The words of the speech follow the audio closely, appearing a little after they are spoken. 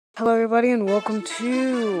Hello everybody and welcome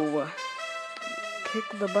to Kick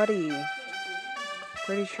the Buddy.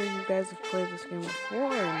 Pretty sure you guys have played this game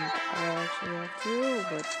before and I actually have too,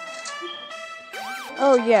 but...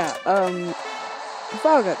 Oh yeah, the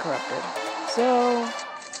file got corrupted. So,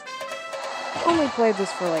 I only played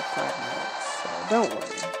this for like 5 minutes, so don't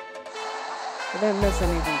worry. I didn't miss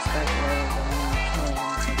anything special other than killing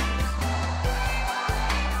some.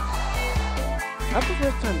 Not the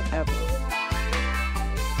first time ever.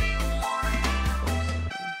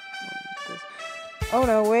 Oh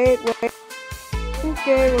no, wait.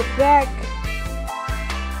 Okay, we're back.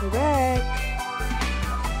 We're back.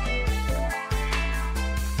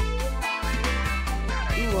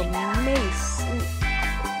 Ooh, a mace. Ooh.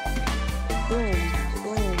 Boom,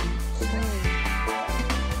 boom, boom.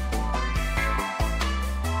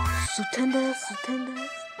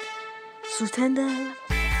 Sutenda.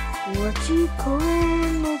 Wachiko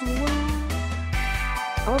no duwa.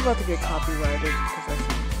 I'm about to get copyrighted because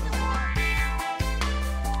that's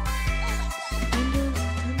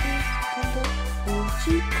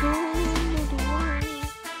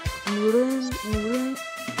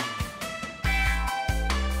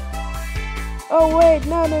Oh wait,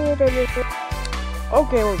 no.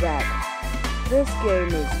 Okay, we're back. This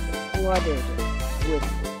game is flooded with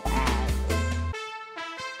ads.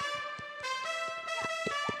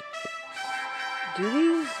 Do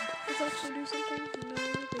these actually do something?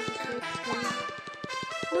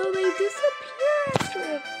 No, they disappear after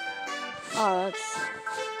it. Oh, that's...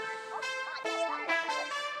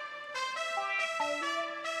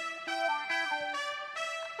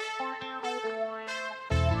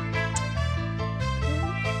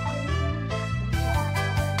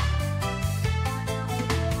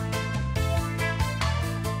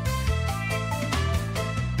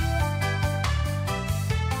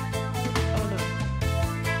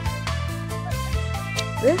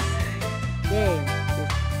 This game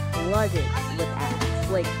is flooded with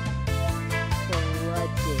ads, like,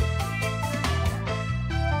 flooded.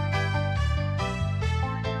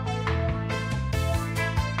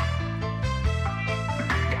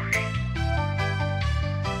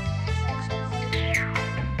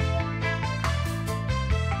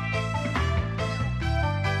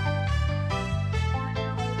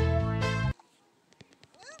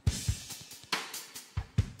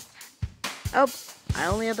 Oh, I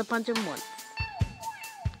only had to punch him once.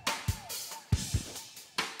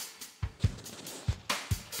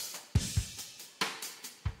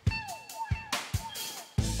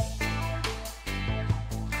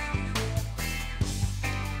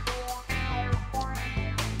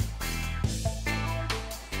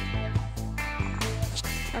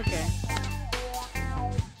 Okay.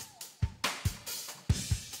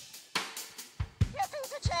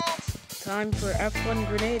 Time for F1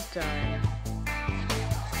 grenade time.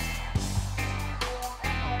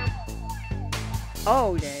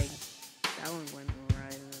 Oh, dang. That one went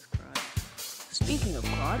right in his crotch. Speaking of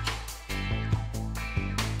crotch.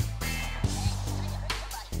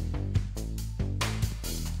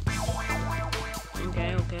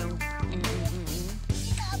 Okay.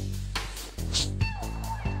 Just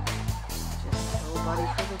kill Buddy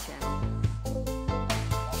for the channel.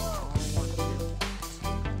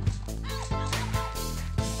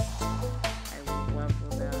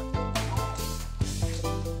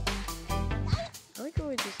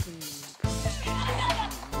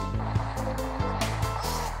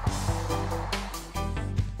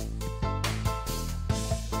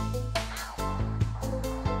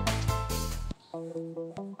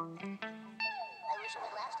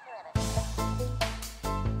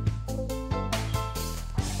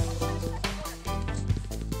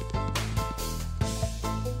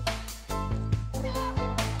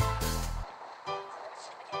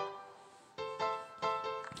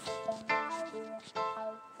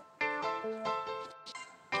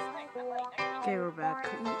 Okay, we're back.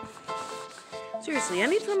 Seriously,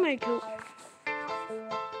 anytime I kill...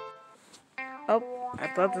 Oh, I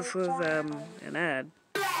thought this was, an ad.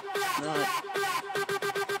 Not.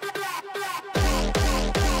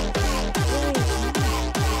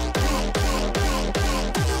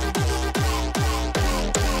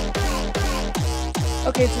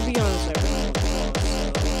 Okay, to be honest, I remember.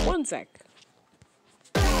 1 sec.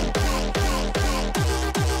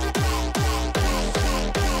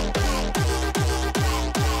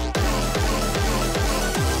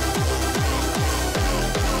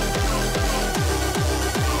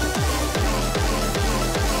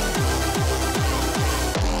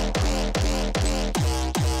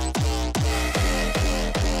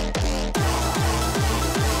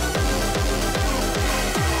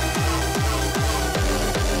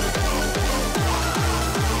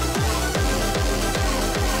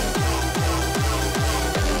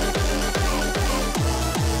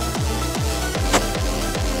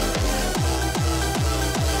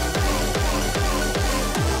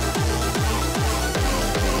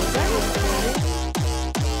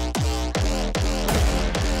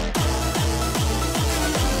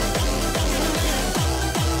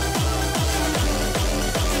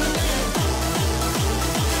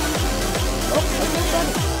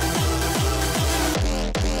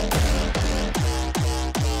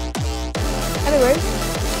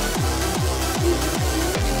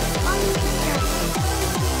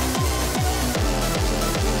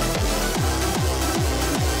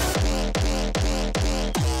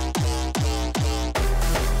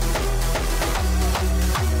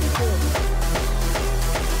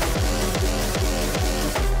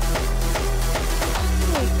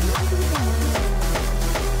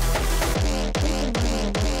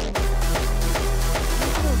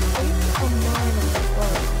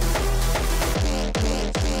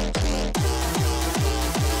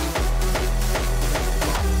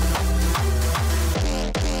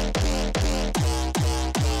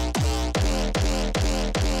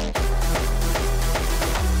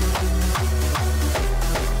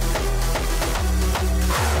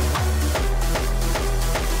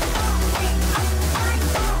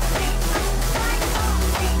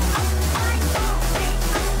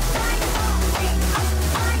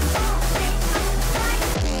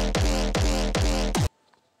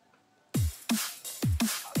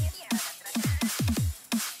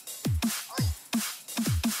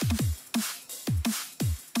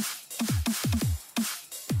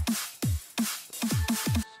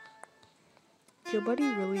 your buddy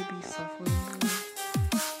really be suffering?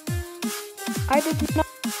 I did not.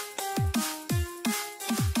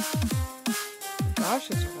 Gosh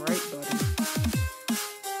is right, buddy.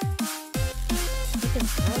 Freaking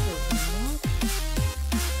Tiger, not.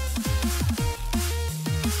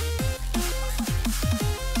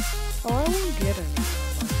 Oh, I won't get any.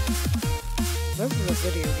 This is a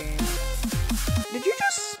video game. Did you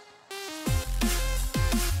just...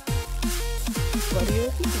 Buddy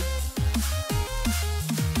OP?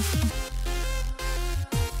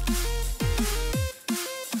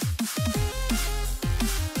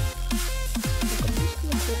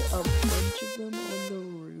 A bunch of them on the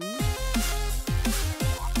roof.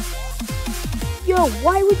 Yo,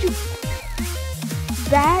 why would you...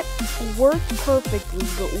 That worked perfectly,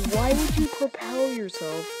 but why would you propel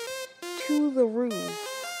yourself to the roof?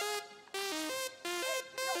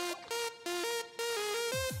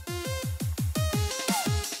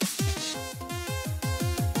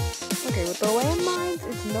 Okay, with the landmines,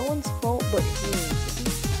 it's no one's fault but his.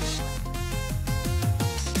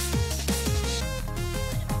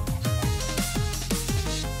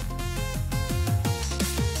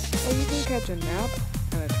 Oh, you can catch a nap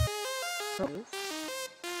and a roof.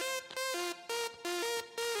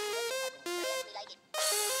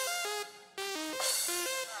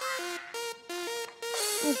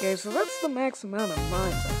 Okay, so that's the max amount of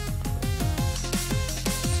mines.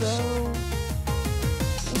 So,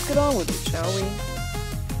 let's get on with it, shall we?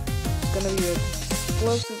 It's gonna be an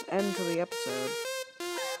explosive end to the episode.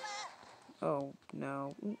 Oh,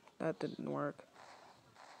 no. That didn't work.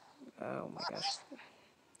 Oh my gosh.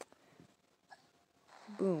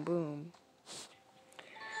 Boom, boom.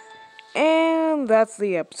 And that's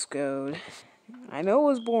the episode. I know it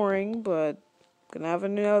was boring, but gonna have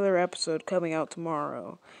another episode coming out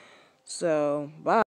tomorrow. So, bye.